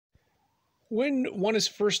when one is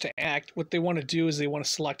first to act, what they want to do is they want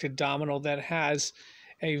to select a domino that has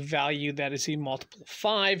a value that is a multiple of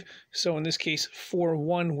 5. So in this case,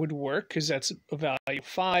 4-1 would work because that's a value of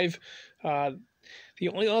 5. The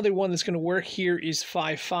only other one that's going to work here is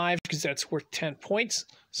 5-5 because that's worth 10 points.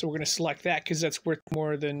 So we're going to select that because that's worth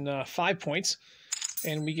more than 5 points.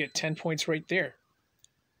 And we get 10 points right there.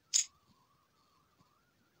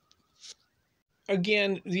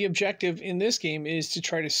 Again, the objective in this game is to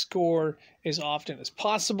try to score as often as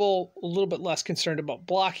possible. A little bit less concerned about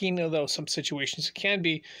blocking, although some situations it can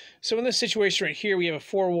be. So in this situation right here, we have a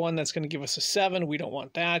 4-1 that's going to give us a 7. We don't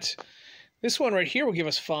want that. This one right here will give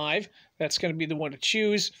us 5. That's going to be the one to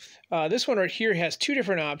choose. This one right here has 2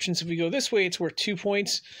 different options. If we go this way, it's worth 2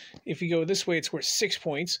 points. If we go this way, it's worth 6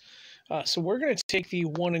 points. So we're going to take the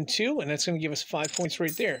 1 and 2, and that's going to give us 5 points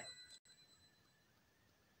right there.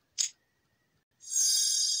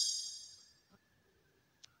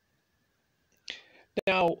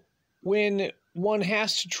 Now, when one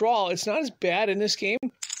has to draw, it's not as bad in this game.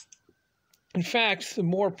 In fact, the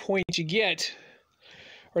more points you get,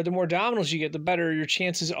 or the more dominoes you get, the better your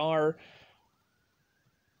chances are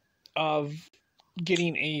of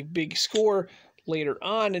getting a big score later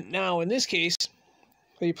on. And now, in this case,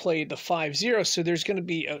 they played the 5-0, so there's going to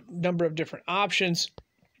be a number of different options.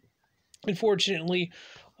 Unfortunately,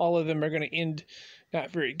 all of them are going to end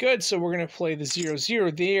not very good, so we're going to play the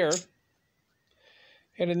 0-0 there.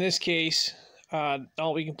 And in this case,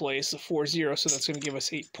 all we can play is the 4-0, so that's going to give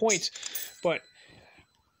us 8 points. But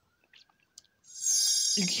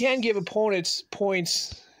you can give opponents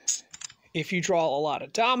points if you draw a lot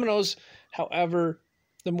of dominoes. However,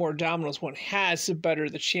 the more dominoes one has, the better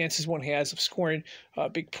the chances one has of scoring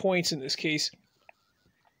big points in this case.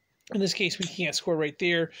 In this case, we can't score right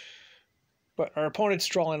there. But our opponent's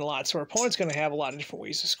drawing a lot, so our opponent's going to have a lot of different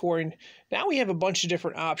ways of scoring. Now we have a bunch of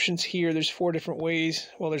different options here. There's 4 different ways.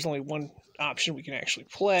 Well, there's only one option we can actually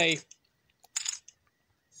play.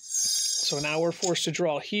 So now we're forced to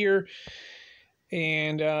draw here.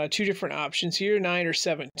 And 2 different options here, 9 or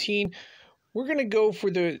 17. We're going to go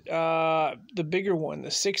for the bigger one,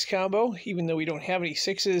 the 6 combo, even though we don't have any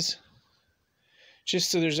 6s.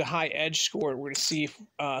 Just so there's a high edge score. We're going to see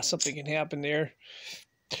if something can happen there.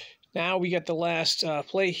 Now we got the last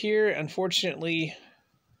play here. Unfortunately,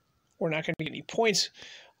 we're not going to get any points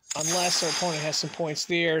unless our opponent has some points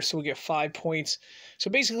there, so we get 5 points. So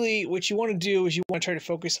basically, what you want to do is you want to try to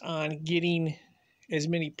focus on getting as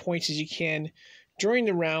many points as you can during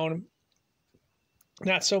the round,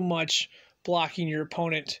 not so much blocking your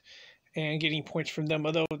opponent and getting points from them,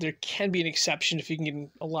 although there can be an exception if you can get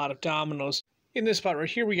a lot of dominoes. In this spot right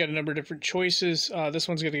here, we got a number of different choices. This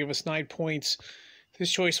one's going to give us 9 points. This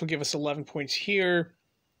choice will give us 11 points here.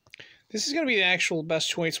 This is going to be the actual best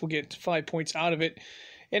choice. We'll get 5 points out of it.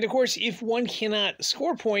 And, of course, if one cannot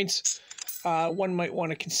score points, one might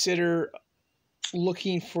want to consider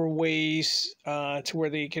looking for ways to where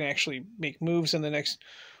they can actually make moves in the next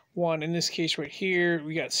one. In this case right here,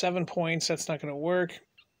 we got 7 points. That's not going to work.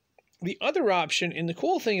 The other option, and the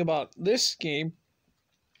cool thing about this game,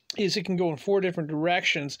 is it can go in 4 different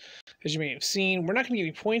directions, as you may have seen. We're not going to get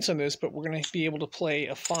any points on this, but we're going to be able to play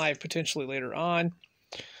a 5 potentially later on.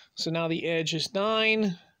 So now the edge is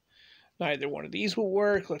 9. Neither one of these will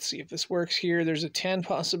work. Let's see if this works here. There's a 10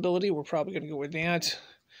 possibility. We're probably going to go with that.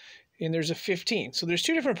 And there's a 15. So there's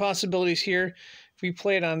 2 different possibilities here. If we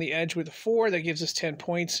play it on the edge with a 4, that gives us 10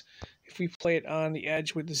 points. If we play it on the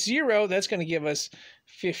edge with a 0, that's going to give us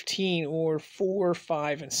 15, or 4,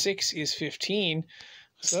 5, and 6 is 15.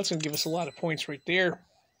 So that's going to give us a lot of points right there.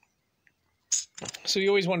 So you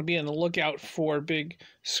always want to be on the lookout for big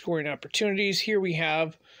scoring opportunities. Here we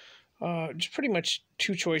have just pretty much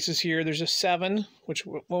 2 choices here. There's a 7, which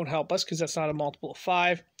won't help us because that's not a multiple of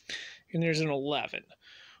 5. And there's an 11.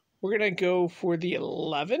 We're going to go for the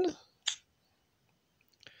 11,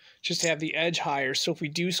 just to have the edge higher. So if we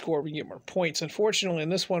do score, we can get more points. Unfortunately, in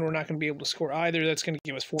this one, we're not going to be able to score either. That's going to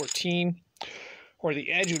give us 14, or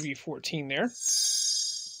the edge would be 14 there.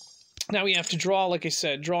 Now we have to draw. Like I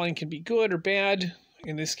said, drawing can be good or bad.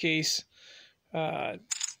 In this case, it's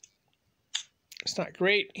not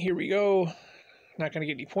great. Here we go. Not going to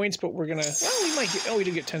get any points, but we're going to... Well, we might get... Oh, we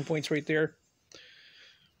did get 10 points right there.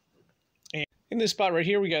 And in this spot right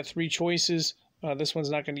here, we got 3 choices. This one's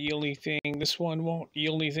not going to yield anything. This one won't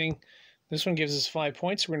yield anything. This one gives us 5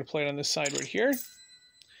 points. We're going to play it on this side right here.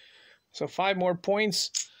 So 5 more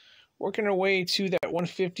points. Working our way to that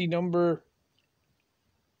 150 number.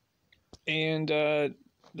 And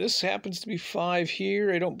this happens to be 5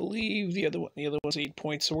 here. I don't believe the other one's 8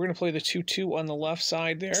 points. So we're going to play the 2-2 on the left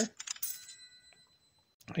side there.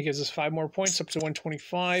 That gives us 5 more points up to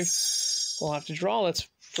 125. we'll have to draw. That's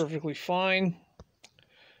perfectly fine.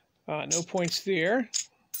 No points there.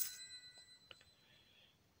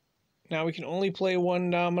 Now we can only play one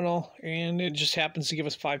domino, and it just happens to give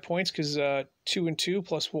us 5 points because 2 and 2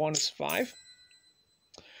 plus 1 is 5.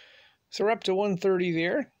 So we're up to 130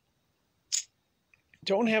 there.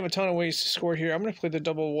 Don't have a ton of ways to score here. I'm going to play the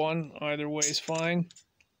double 1. Either way is fine.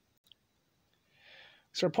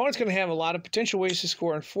 So our opponent's going to have a lot of potential ways to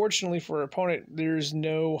score. Unfortunately for our opponent, there's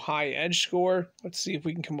no high edge score. Let's see if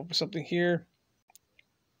we can come up with something here.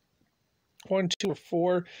 1, 2, or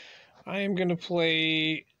 4. I'm going to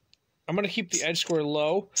keep the edge score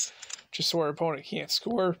low, just so our opponent can't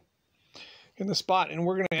score in the spot. And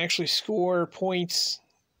we're going to actually score points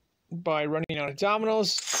by running out of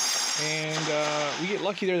dominoes. And we get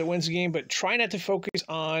lucky there that wins the game, but try not to focus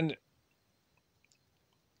on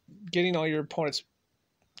getting points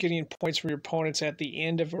from your opponents at the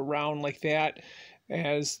end of a round like that,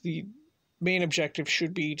 as the main objective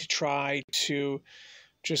should be to try to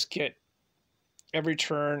just get every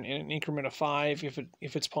turn in an increment of 5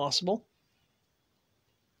 if it's possible.